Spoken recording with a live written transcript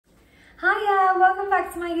welcome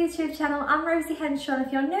back to my YouTube channel. I'm Rosie Henshaw, and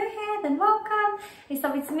if you're new here, then welcome. It's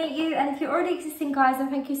lovely to meet you, and if you're already existing guys, then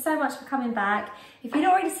thank you so much for coming back. If you're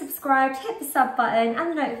not already subscribed, hit the sub button and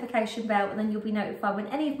the notification bell, and then you'll be notified when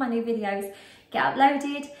any of my new videos get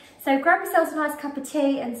uploaded. So grab yourselves a nice cup of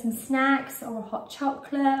tea and some snacks, or a hot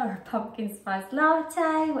chocolate, or a pumpkin spice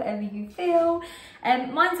latte, whatever you feel.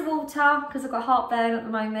 Mine's a water because I've got heartburn at the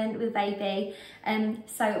moment with baby.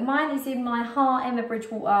 So mine is in my Heart Emma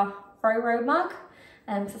Bridgewater Roro mug.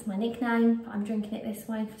 That's my nickname. I'm drinking it this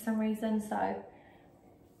way for some reason. So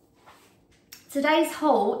today's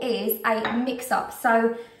haul is a mix-up.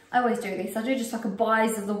 So I always do this. I do just like a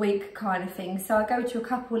buys of the week kind of thing. So I go to a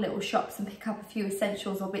couple of little shops and pick up a few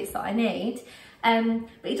essentials or bits that I need.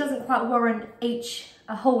 But it doesn't quite warrant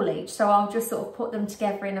a haul each. So I'll just sort of put them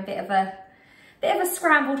together in a bit of a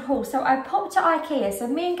scrambled haul. So I popped to Ikea. So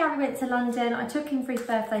me and Gary went to London. I took him for his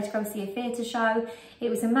birthday to go see a theatre show. It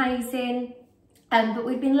was amazing. But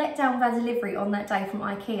we'd been let down with our delivery on that day from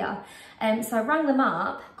Ikea. So I rang them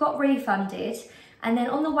up, got refunded. And then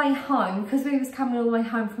on the way home, because we was coming all the way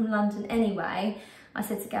home from London anyway, I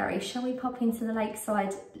said to Gary, shall we pop into the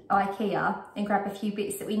Lakeside Ikea and grab a few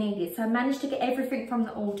bits that we needed? So I managed to get everything from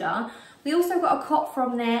the order. We also got a cot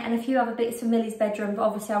from there and a few other bits for Millie's bedroom, but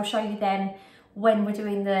obviously I'll show you then when we're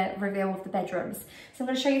doing the reveal of the bedrooms. So I'm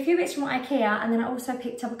going to show you a few bits from Ikea, and then I also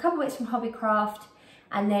picked up a couple of bits from Hobbycraft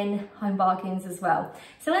and then Homebargains as well.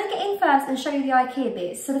 So I'm going to get in first and show you the Ikea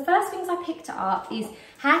bits. So the first things I picked up is,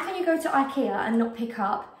 how can you go to Ikea and not pick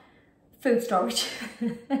up food storage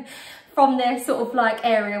from their sort of like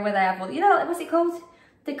area where they have all, you know, what's it called?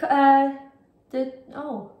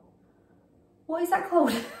 What is that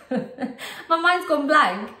called? My mind's gone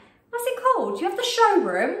blank. What's it called? You have the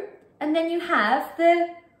showroom, and then you have the,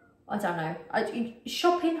 I don't know,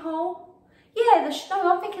 shopping hall? Yeah,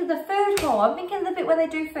 no, I'm thinking of the food hall. I'm thinking of the bit where they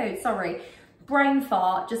do food, sorry. Brain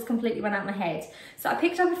fart just completely went out my head. So I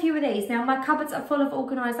picked up a few of these. Now my cupboards are full of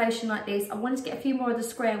organisation like this. I wanted to get a few more of the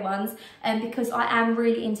square ones because I am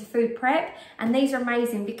really into food prep, and these are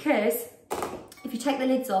amazing because if you take the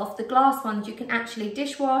lids off, the glass ones you can actually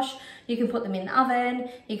dishwash, you can put them in the oven,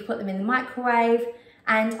 you can put them in the microwave,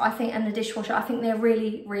 and the dishwasher, I think they're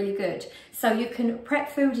really, really good. So you can prep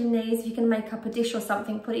food in these, you can make up a dish or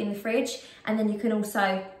something, put it in the fridge, and then you can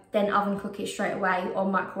also then oven cook it straight away or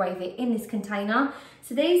microwave it in this container.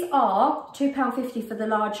 So these are £2.50 for the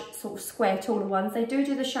large sort of square, taller ones. They do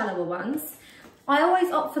the shallower ones. I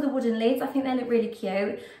always opt for the wooden lids. I think they look really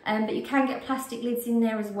cute, but you can get plastic lids in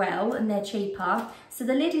there as well, and they're cheaper. So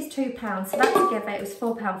the lid is £2, so that together it was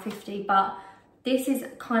 £4.50, but this is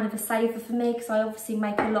kind of a saver for me because I obviously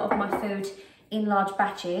make a lot of my food in large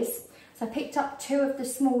batches. So I picked up two of the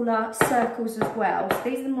smaller circles as well. So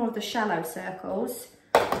these are more of the shallow circles.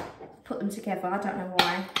 Put them together, I don't know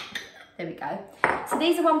why. There we go. So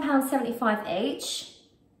these are £1.75 each.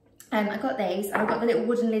 I got these, and I've got the little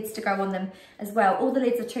wooden lids to go on them as well. All the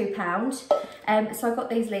lids are £2. So I got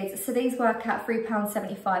these lids. So these work out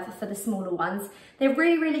 £3.75 for the smaller ones. They're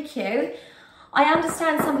really, really cute. I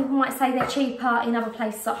understand some people might say they're cheaper in other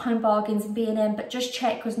places like Homebargains and B&M, but just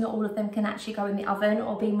check because not all of them can actually go in the oven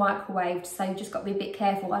or be microwaved, so you just got to be a bit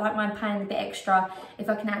careful. I don't mind paying a bit extra if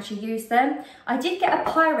I can actually use them. I did get a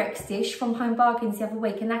Pyrex dish from Homebargains the other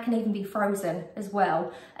week, and that can even be frozen as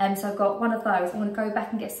well. So I've got one of those. I'm going to go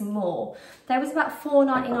back and get some more. They was about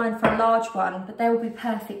 £4.99 for a large one, but they will be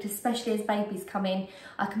perfect, especially as babies come in.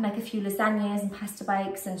 I can make a few lasagnas and pasta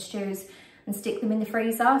bakes and stews and stick them in the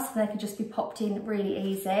freezer so they can just be popped in really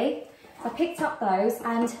easy. So I picked up those,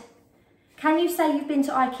 and can you say you've been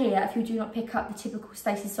to Ikea if you do not pick up the typical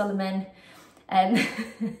Stacey Solomon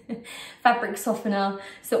fabric softener,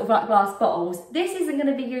 sort of like glass bottles? This isn't going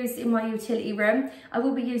to be used in my utility room. I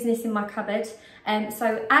will be using this in my cupboard.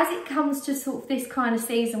 So as it comes to sort of this kind of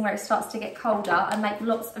season where it starts to get colder, I make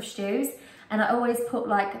lots of stews, and I always put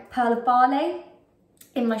like pearl of barley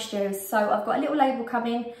in my stews. So I've got a little label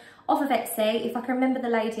coming off of Etsy. If I can remember the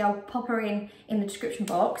lady, I'll pop her in the description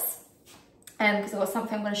box because I've got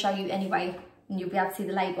something I'm going to show you anyway, and you'll be able to see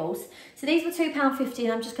the labels. So these were £2.50,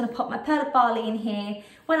 and I'm just going to pop my pearl of barley in here.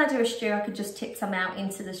 When I do a stew, I could just tip some out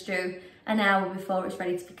into the stew an hour before it's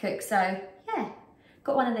ready to be cooked. So yeah,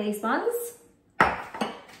 got one of these ones.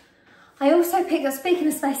 I also picked up, speaking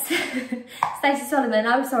of Stacey Solomon,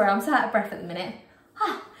 I'm sorry, I'm so out of breath at the minute.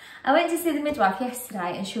 I went to see the midwife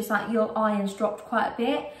yesterday, and she was like, your iron's dropped quite a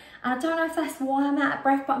bit. And I don't know if that's why I'm out of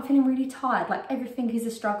breath, but I'm feeling really tired. Like, everything is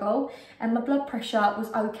a struggle. And my blood pressure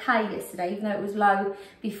was okay yesterday, even though it was low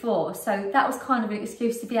before. So that was kind of an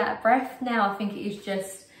excuse to be out of breath. Now I think it is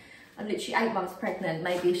just, I'm literally 8 months pregnant.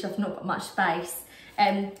 Maybe it's just not got much space.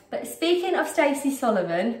 But speaking of Stacey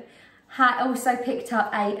Solomon, also picked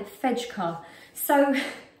up a Fedka. So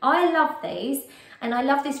I love these, and I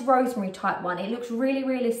love this rosemary type one. It looks really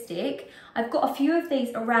realistic. I've got a few of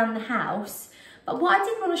these around the house, but what I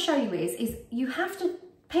did want to show you is you have to,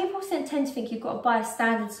 people tend to think you've got to buy a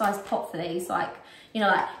standard size pot for these, like, you know,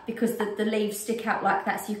 like, because the leaves stick out like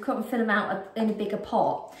that, so you couldn't fill them out in a bigger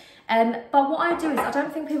pot. But what I do is, I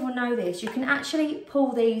don't think people know this, you can actually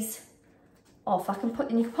pull these off. And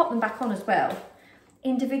you can pop them back on as well,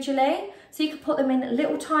 individually. So you can put them in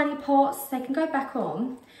little tiny pots, they can go back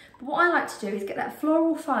on. But what I like to do is get that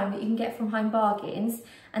floral foam that you can get from Homebargains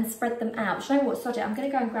and spread them out. Do you know what, sod it, I'm gonna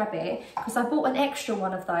go and grab it, because I bought an extra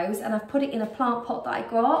one of those and I've put it in a plant pot that I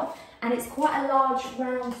got, and it's quite a large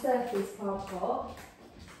round surface plant pot.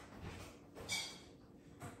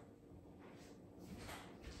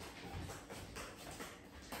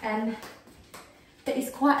 But it's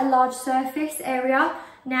quite a large surface area.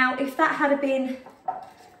 Now, if that had been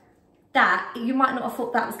that, you might not have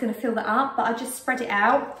thought that was going to fill that up, but I just spread it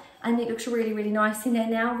out and it looks really, really nice in there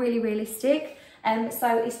now, really realistic.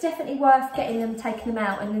 So it's definitely worth getting them, taking them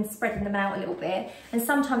out and then spreading them out a little bit. And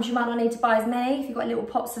sometimes you might not need to buy as many if you've got little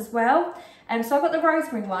pots as well. So I've got the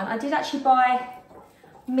rosemary one. I did actually buy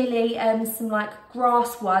Millie some like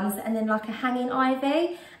grass ones and then like a hanging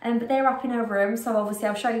ivy, but they're up in her room, so obviously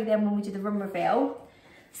I'll show you them when we do the room reveal.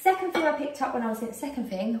 Second thing I picked up when I was in the second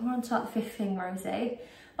thing, we're on to like the fifth thing, Rosie,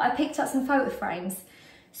 but I picked up some photo frames.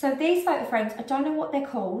 So these photo frames, I don't know what they're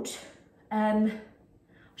called. I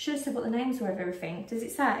should have said what the names were of everything. Does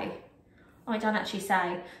it say? Oh, it don't actually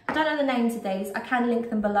say. I don't know the names of these. I can link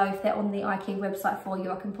them below if they're on the Ikea website for you.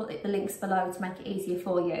 I can put the links below to make it easier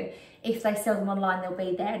for you. If they sell them online, they'll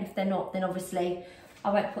be there, and if they're not, then obviously I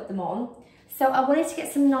won't put them on. So I wanted to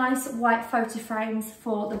get some nice white photo frames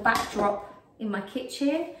for the backdrop in my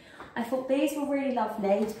kitchen. I thought these were really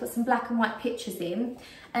lovely to put some black and white pictures in.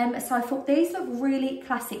 So I thought these look really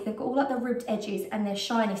classic. They've got all like the ribbed edges and they're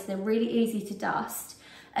shiny, so they're really easy to dust.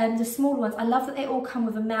 The smaller ones, I love that they all come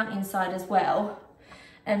with a mount inside as well.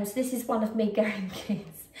 So this is one of me going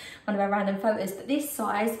kids, one of our random photos, but this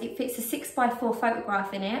size, it fits a 6x4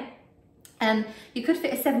 photograph in it. You could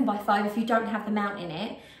fit a 7x5 if you don't have the mount in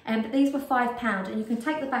it, but these were £5 and you can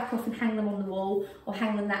take the back off and hang them on the wall or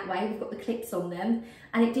hang them that way. We've got the clips on them,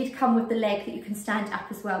 and it did come with the leg that you can stand up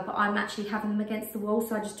as well, but I'm actually having them against the wall,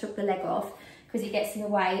 so I just took the leg off because it gets in the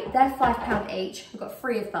way. They're £5 each. I've got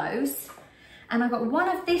 3 of those. And I got one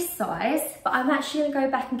of this size, but I'm actually gonna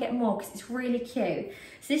go back and get more because it's really cute.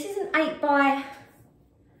 So this is an 8x,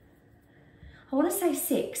 I wanna say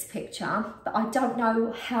 6 picture, but I don't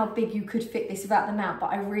know how big you could fit this without the mount,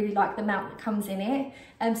 but I really like the mount that comes in it.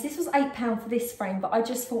 So this was £8 for this frame, but I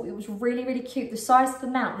just thought it was really, really cute. The size of the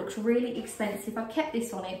mount looks really expensive. I kept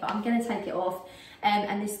this on it, but I'm gonna take it off,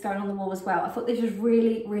 and this is going on the wall as well. I thought this was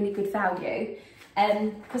really, really good value.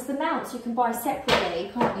 Because the mounts you can buy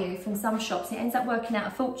separately, can't you, from some shops. It ends up working out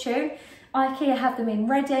a fortune. Ikea have them in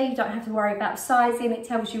ready, you don't have to worry about sizing. It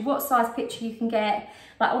tells you what size picture you can get.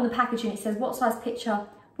 Like on the packaging it says what size picture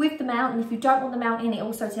with the mount, and if you don't want the mount in, it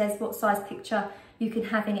also says what size picture you can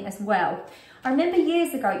have in it as well. I remember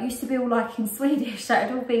years ago it used to be all like in Swedish, so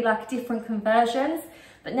it'd all be like different conversions,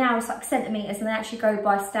 but now it's like centimetres and they actually go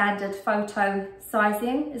by standard photo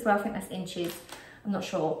sizing as well. I think that's inches, I'm not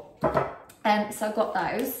sure. So I got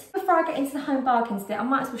those. Before I get into the Homebargains bit, I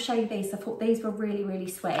might as well show you these. I thought these were really, really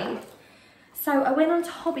sweet. So I went on to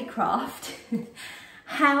Hobbycraft.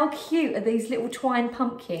 How cute are these little twine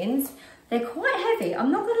pumpkins? They're quite heavy,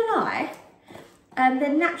 I'm not gonna lie. They're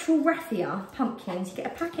natural raffia pumpkins. You get a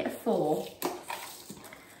packet of 4.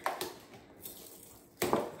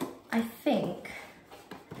 I think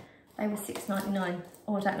they were £6.99,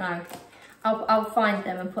 or I don't know. I'll find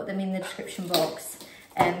them and put them in the description box.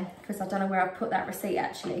 Because I don't know where I've put that receipt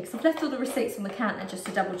actually, because I've left all the receipts on the counter just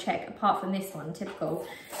to double check, apart from this one, typical.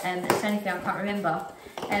 It's the only thing I can't remember.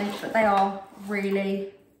 But they are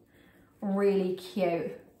really, really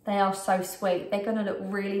cute. They are so sweet. They're going to look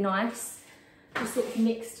really nice. Just sort of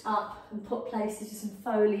mixed up and put places with some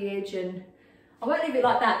foliage, and I won't leave it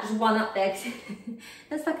like that, just one up there.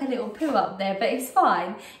 There's like a little poo up there, but it's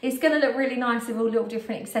fine. It's gonna look really nice with all little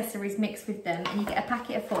different accessories mixed with them, and you get a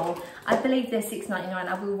packet of 4. I believe they're £6.99.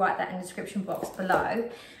 I will write that in the description box below.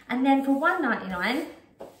 And then for £1.99,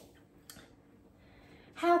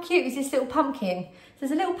 how cute is this little pumpkin? So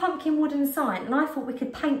there's a little pumpkin wooden sign, and I thought we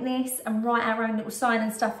could paint this and write our own little sign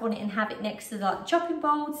and stuff on it and have it next to like the chopping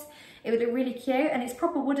boards. It would look really cute, and it's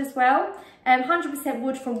proper wood as well. 100%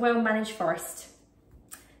 wood from well-managed forest.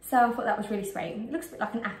 So I thought that was really sweet. It looks a bit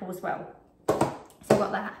like an apple as well. So I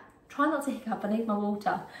got that. Try not to hiccup, I need my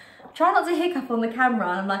water. Try not to hiccup on the camera,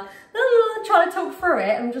 and I'm like, trying to talk through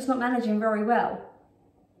it, and I'm just not managing very well.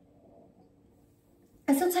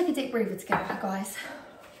 And so take a deep breather together, guys.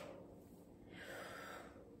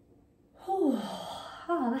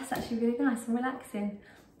 Oh, that's actually really nice and relaxing.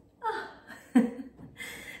 Oh.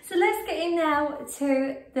 So let's get in now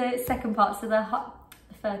to the second part, so the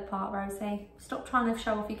third part, Rosie. Stop trying to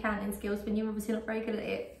show off your counting skills when you're obviously not very good at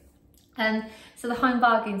it. So the home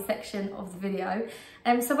bargain section of the video.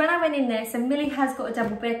 So when I went in there, so Millie has got a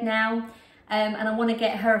double bed now, and I want to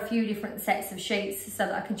get her a few different sets of sheets so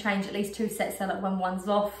that I can change at least 2 sets, so that when one's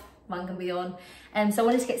off, one can be on. So I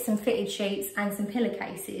wanted to get some fitted sheets and some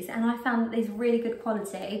pillowcases, and I found that these are really good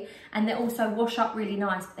quality, and they also wash up really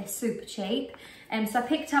nice, but they're super cheap. So I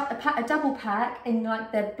picked up a double pack in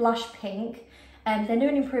like the blush pink. They're new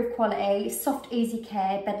and improved quality, soft, easy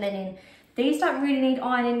care, bed linen. These don't really need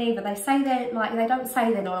ironing either. They say they're like, they don't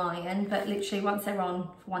say they're non-iron, but literally once they're on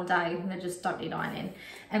for one day, they just don't need ironing.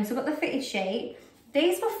 So I've got the fitted sheet.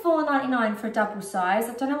 These were $4.99 for a double size.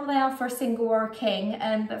 I don't know what they are for a single or a king,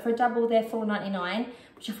 but for a double, they're $4.99,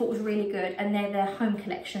 which I thought was really good. And they're their home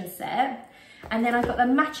collection set. And then I got the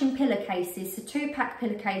matching pillowcases, so 2-pack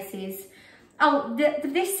pillowcases. Oh,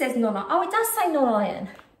 this says non-iron. Oh, it does say non-iron.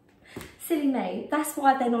 Silly me. That's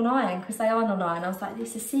why they're non-iron, because they are non-iron. I was like,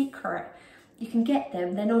 this is a secret. You can get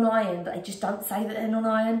them, they're non-iron, but they just don't say that they're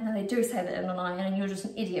non-iron. And they do say that they're non-iron, and you're just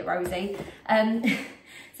an idiot, Rosie.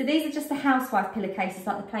 So these are just the housewife pillowcases,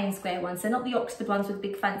 like the plain square ones. They're not the Oxford ones with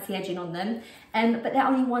big fancy edging on them, but they're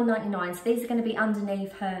only $1.99. So these are going to be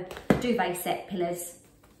underneath her duvet set pillows.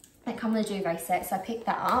 They come with a duvet set, so I picked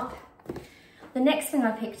that up. The next thing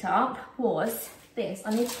I picked up was this.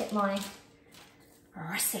 I need to get my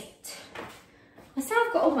receipt. I say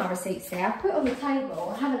I've got all my receipts here. I put it on the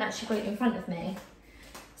table. I haven't actually got it in front of me.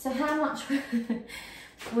 So how much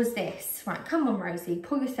was this? Right, come on, Rosie,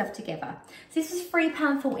 pull yourself together. So this was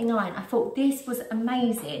 £3.49. I thought this was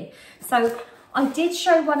amazing. So I did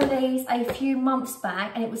show one of these a few months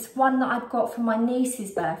back, and it was one that I'd got for my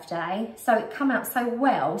niece's birthday. So it came out so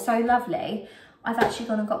well, so lovely. I've actually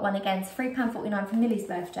gone and got one again. It's £3.49 for Millie's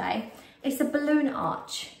birthday. It's a balloon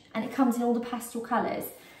arch, and it comes in all the pastel colours.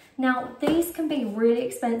 Now, these can be really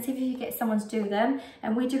expensive if you get someone to do them,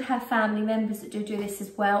 and we do have family members that do this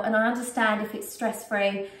as well, and I understand if it's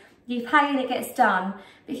stress-free, you pay and it gets done,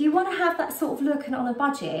 but if you want to have that sort of look and on a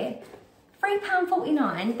budget,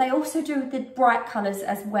 £3.49. They also do the bright colours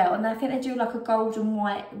as well, and I think they do like a gold and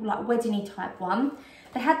white, like wedding-y type one.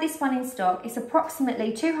 They had this one in stock. It's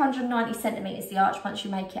approximately 290 centimetres the arch once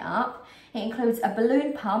you make it up. It includes a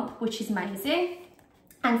balloon pump, which is amazing,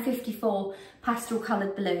 and 54 pastel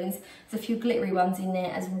coloured balloons. There's a few glittery ones in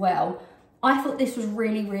there as well. I thought this was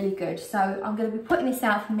really, really good. So I'm going to be putting this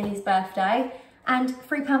out for Millie's birthday, and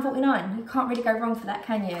 £3.49. You can't really go wrong for that,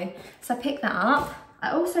 can you? So I picked that up.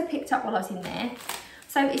 I also picked up while I was in there.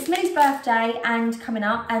 So it's Millie's birthday and coming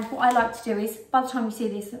up, and what I like to do is, by the time you see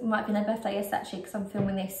this, it might be her birthday, yes actually, because I'm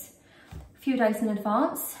filming this a few days in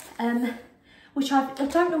advance, which I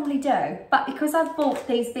don't normally do, but because I've bought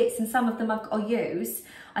these bits and some of them I'll use,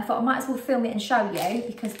 I thought I might as well film it and show you,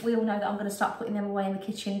 because we all know that I'm going to start putting them away in the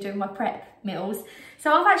kitchen doing my prep meals.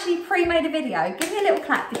 So I've actually pre-made a video. Give me a little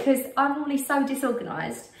clap, because I'm normally so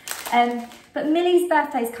disorganised. But Millie's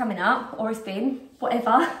birthday's coming up, or it's been,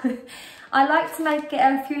 whatever. I like to get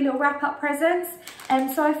her a few little wrap-up presents,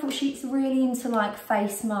 so I thought she's really into like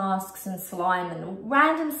face masks and slime and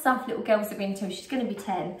random stuff little girls have been into. She's going to be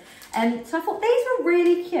 10. So I thought these were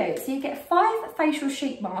really cute. So you get 5 facial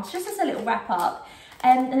sheet masks, just as a little wrap-up,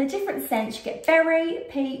 and the different scents. You get berry,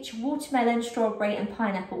 peach, watermelon, strawberry and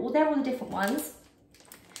pineapple. Well, they're all the different ones.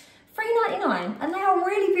 $3.99, and they are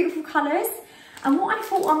really beautiful colours. And what I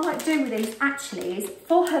thought I might do with these actually is,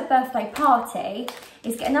 for her birthday party,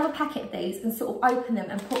 is get another packet of these and sort of open them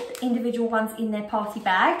and put the individual ones in their party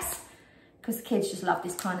bags, because the kids just love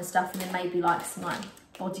this kind of stuff, and then maybe like some like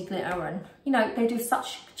body glitter, and you know, they do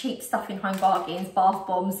such cheap stuff in Home Bargains, bath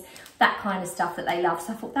bombs, that kind of stuff that they love.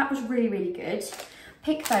 So I thought that was really, really good.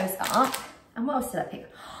 Pick those up. And what else did I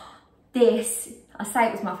pick? This, I say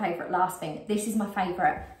it was my favourite last thing. This is my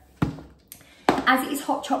favourite. As it is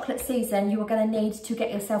hot chocolate season, you are going to need to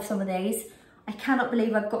get yourself some of these. I cannot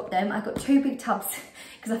believe I've got them. I've got 2 big tubs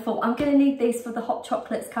because I thought I'm going to need these for the hot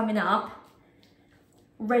chocolates coming up.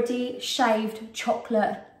 Ready shaved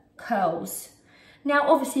chocolate curls.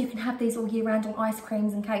 Now, obviously, you can have these all year round on ice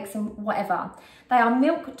creams and cakes and whatever. They are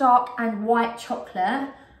milk, dark and white chocolate.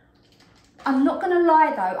 I'm not going to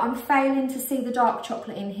lie though, I'm failing to see the dark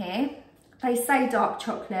chocolate in here. They say dark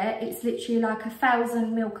chocolate. It's literally like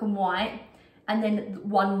 1,000 milk and white. and then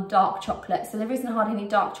 1 dark chocolate. So there isn't hardly any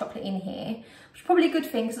dark chocolate in here, which is probably a good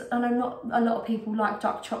thing because I know not a lot of people like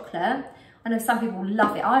dark chocolate. I know some people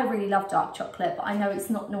love it. I really love dark chocolate, but I know it's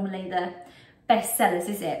not normally the best sellers,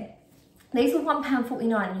 is it? These were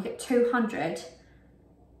 £1.49 and you get 200.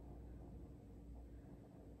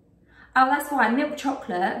 Oh, that's why, milk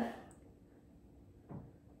chocolate,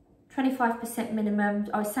 25% minimum.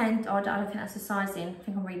 I was saying, oh, I don't think that's the sizing. I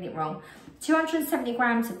think I'm reading it wrong. 270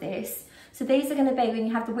 grams of this. So these are going to be when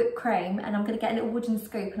you have the whipped cream, and I'm going to get a little wooden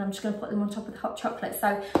scoop and I'm just going to put them on top of the hot chocolate.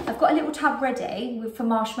 So I've got a little tub ready for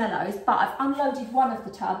marshmallows, but I've unloaded one of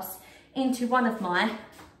the tubs into one of my,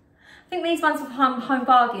 I think these ones are Home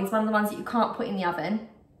Bargains, one of the ones that you can't put in the oven,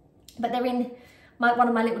 but they're in one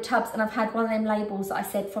of my little tubs, and I've had one of them labels that I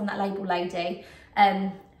said from that label lady.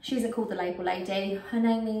 She isn't called the label lady. Her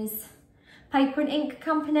name is Paper and Ink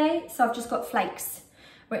Company. So I've just got flakes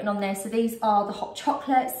written on there. So these are the hot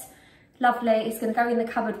chocolates. Lovely. It's going to go in the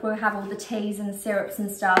cupboard where we have all the teas and syrups and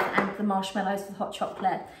stuff, and the marshmallows for the hot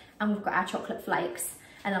chocolate. And we've got our chocolate flakes.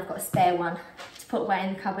 And I've got a spare one to put away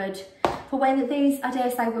in the cupboard for when these, I dare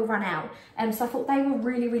say, will run out. So I thought they were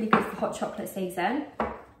really, really good for hot chocolate season.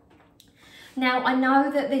 Now, I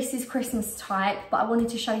know that this is Christmas type, but I wanted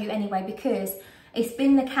to show you anyway because it's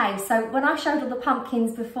been the case. So when I showed all the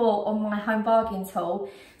pumpkins before on my Home Bargains haul,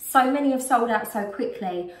 so many have sold out so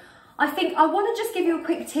quickly. I think I want to just give you a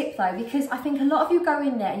quick tip though, because I think a lot of you go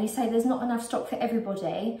in there and you say there's not enough stock for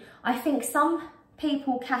everybody. I think some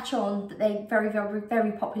people catch on that they're very, very,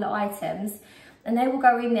 very popular items, and they will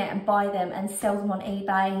go in there and buy them and sell them on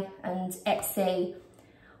eBay and Etsy,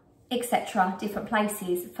 etc., different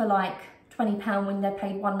places for like £20 when they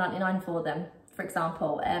paid £1.99 for them, for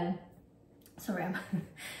example. Sorry,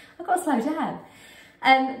 I've got to slow down.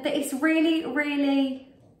 But it's really, really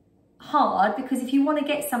hard, because if you want to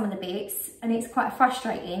get some of the bits, and it's quite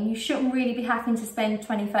frustrating, you shouldn't really be having to spend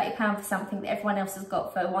 £20, £30 for something that everyone else has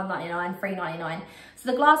got for £1.99, £3.99.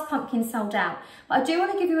 So the glass pumpkin sold out. But I do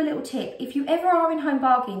want to give you a little tip. If you ever are in Home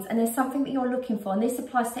Bargains and there's something that you're looking for, and this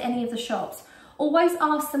applies to any of the shops, always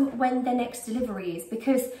ask them when their next delivery is,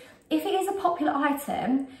 because if it is a popular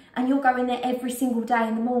item and you're going there every single day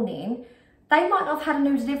in the morning, they might not have had a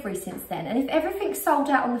new delivery since then. And if everything's sold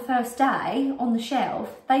out on the first day on the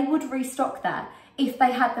shelf, they would restock that if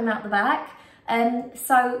they had them out the back.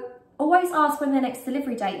 So always ask when their next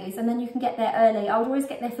delivery date is, and then you can get there early. I would always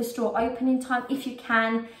get there for store opening time if you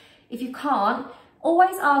can. If you can't,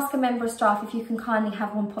 always ask a member of staff if you can kindly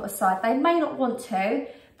have one put aside. They may not want to,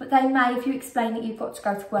 but they may, if you explain that you've got to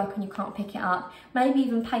go to work and you can't pick it up, maybe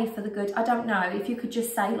even pay for the goods. I don't know. If you could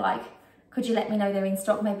just say like, could you let me know they're in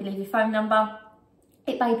stock? Maybe leave your phone number.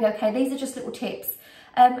 It may be okay. These are just little tips.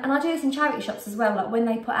 And I do this in charity shops as well, like when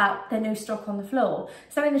they put out their new stock on the floor.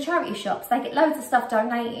 So in the charity shops, they get loads of stuff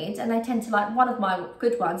donated, and they tend to, like, one of my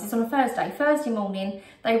good ones is on a Thursday. Thursday morning,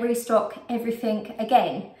 they restock everything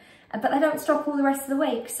again, but they don't stock all the rest of the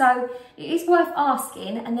week. So it is worth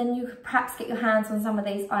asking, and then you could perhaps get your hands on some of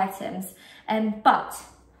these items. But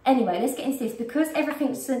anyway, let's get into this. Because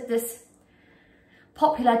everything's this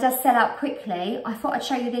popular does sell out quickly, I thought I'd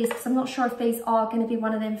show you these, because I'm not sure if these are going to be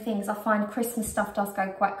one of them things. I find Christmas stuff does go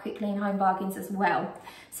quite quickly in Home Bargains as well.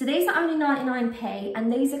 So these are only 99p,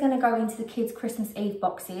 and these are going to go into the kids' Christmas Eve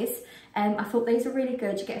boxes. I thought these are really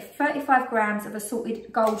good. You get 35 grams of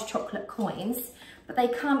assorted gold chocolate coins, but they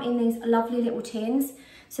come in these lovely little tins.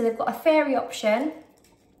 So they've got a fairy option,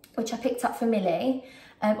 which I picked up for Millie.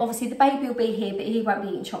 Obviously the baby will be here, but he won't be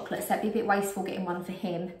eating chocolate, so it'd be a bit wasteful getting one for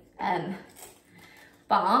him.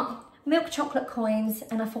 But milk chocolate coins,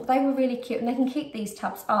 and I thought they were really cute, and they can keep these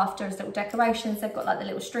tubs after as little decorations. They've got like the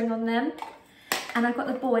little string on them. And I've got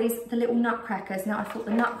the boys the little nutcrackers. Now I thought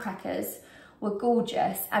the nutcrackers were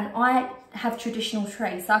gorgeous, and I have traditional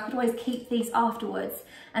trees, so I could always keep these afterwards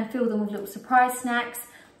and fill them with little surprise snacks.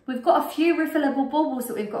 We've got a few refillable baubles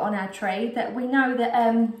that we've got on our tree that we know that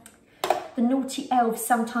the naughty elves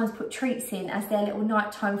sometimes put treats in as their little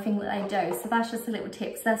nighttime thing that they do. So that's just a little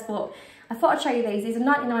tip. So that's what I thought I'd show you. These are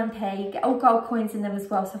 99p. You get all gold coins in them as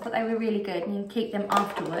well, so I thought they were really good, and you can keep them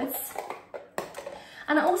afterwards.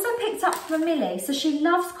 And I also picked up for Millie, so she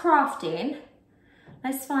loves crafting.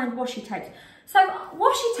 Let's find washi tape. So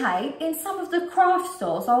washi tape in some of the craft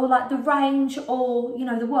stores, or like the Range, or you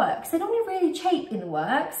know, the Works, they're normally really cheap in the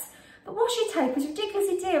Works. But washi tape is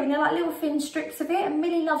ridiculously dear, and they're like little thin strips of it. And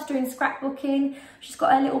Millie loves doing scrapbooking. She's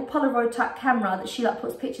got a little Polaroid type camera that she like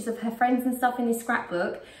puts pictures of her friends and stuff in this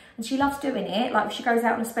scrapbook. And she loves doing it. Like if she goes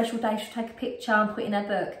out on a special day, she'll take a picture and put it in her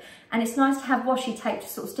book. And it's nice to have washi tape to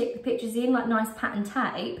sort of stick the pictures in, like nice pattern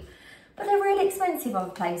tape. but they're really expensive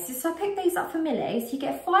other places. So I picked these up for Millie. So you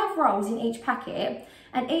get 5 rolls in each packet,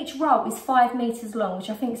 and each roll is 5 meters long, which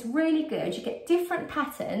I think is really good. You get different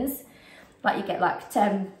patterns, like you get like,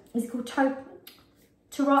 is it called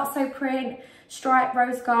terrazzo print, stripe,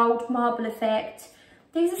 rose gold, marble effect.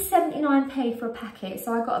 These are 79p for a packet.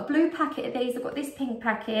 So I got a blue packet of these, I've got this pink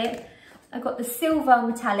packet, I got the silver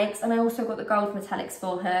metallics, and I also got the gold metallics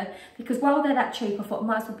for her, because while they're that cheap, I thought I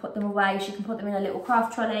might as well put them away. She can put them in a little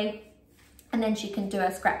craft trolley, and then she can do her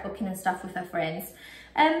scrapbooking and stuff with her friends.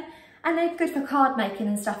 And they're good for card making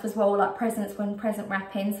and stuff as well, like presents when present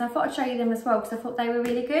wrapping. So I thought I'd show you them as well, because I thought they were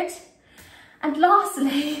really good. And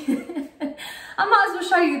lastly, I might as well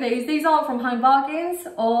show you these. These aren't from Homebargains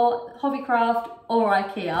or Hobbycraft or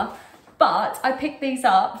Ikea, but I picked these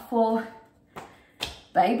up for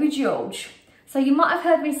baby George. So you might have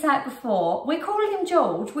heard me say it before. We're calling him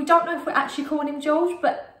George. We don't know if we're actually calling him George,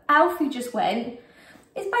 but Alfie just went,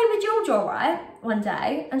 "Is baby George all right?" one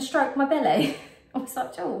day and stroked my belly. I was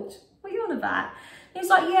like, "George, what are you on about?" He was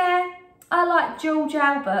like, "Yeah, I like George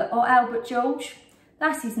Albert or Albert George.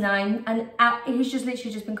 That's his name." And he's just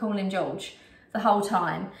literally just been calling him George the whole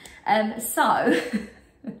time. So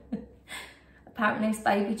apparently it's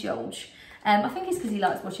baby George. I think it's because he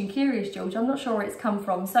likes watching Curious George. I'm not sure where it's come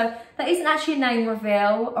from. So that isn't actually a name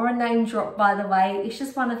reveal or a name drop, by the way. It's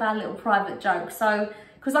just one of our little private jokes. So,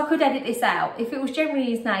 because I could edit this out. If it was generally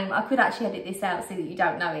his name, I could actually edit this out so that you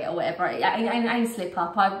don't know it or whatever. It ain't slip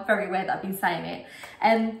up. I'm very aware that I've been saying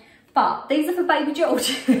it. But these are for baby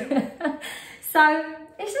George. So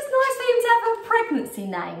it's just nice for him to have a pregnancy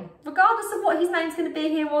name. Regardless of what his name's going to be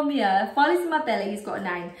here on the earth, while he's in my belly, he's got a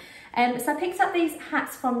name. So I picked up these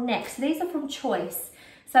hats from Next. So these are from Choice.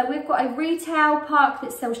 So we've got a retail park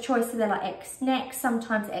that sells Choice. So they're like Next,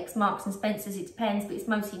 sometimes Marks and Spencer's, it depends, but it's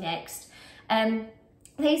mostly Next.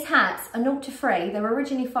 These hats are 0 to 3. They were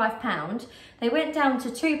originally £5. They went down to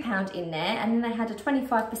 £2 in there, and then they had a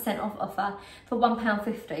 25% off offer for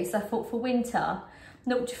 £1.50. So I thought for winter,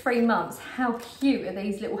 0 to 3 months, how cute are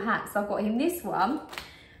these little hats? I got him this one,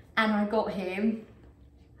 and I got him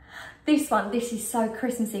this one. This is so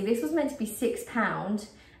Christmassy. This was meant to be £6,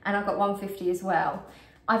 and I got £1.50 as well.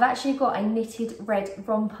 I've actually got a knitted red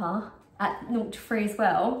romper at 0 to 3 as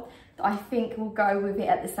well, that I think will go with it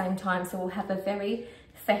at the same time. So we'll have a very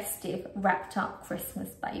festive, wrapped up Christmas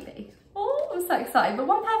baby. Oh, I'm so excited. But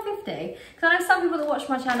 £1.50, because I know some people that watch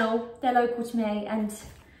my channel, they're local to me,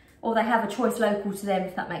 or they have a Choice local to them,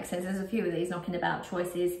 if that makes sense. There's a few of these knocking about,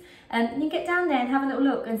 Choices. And you get down there and have a little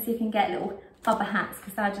look and see if you can get little bubba hats,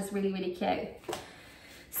 because they're just really, really cute.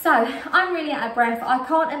 So I'm really out of breath. I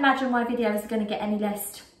can't imagine my videos are going to get any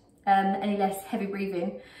less heavy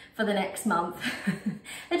breathing for the next month.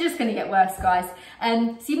 They're just going to get worse, guys.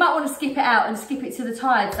 So you might want to skip it out and skip it to the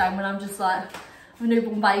tired zone when I'm just like a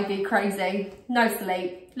newborn baby, crazy, no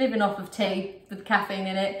sleep, living off of tea with caffeine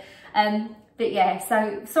in it. But yeah,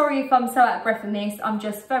 so sorry if I'm so out of breath in this. I'm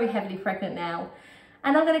just very heavily pregnant now.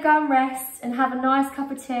 And I'm going to go and rest and have a nice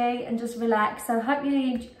cup of tea and just relax. So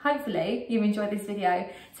hopefully you enjoyed this video.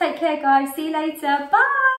 Take care, guys. See you later. Bye.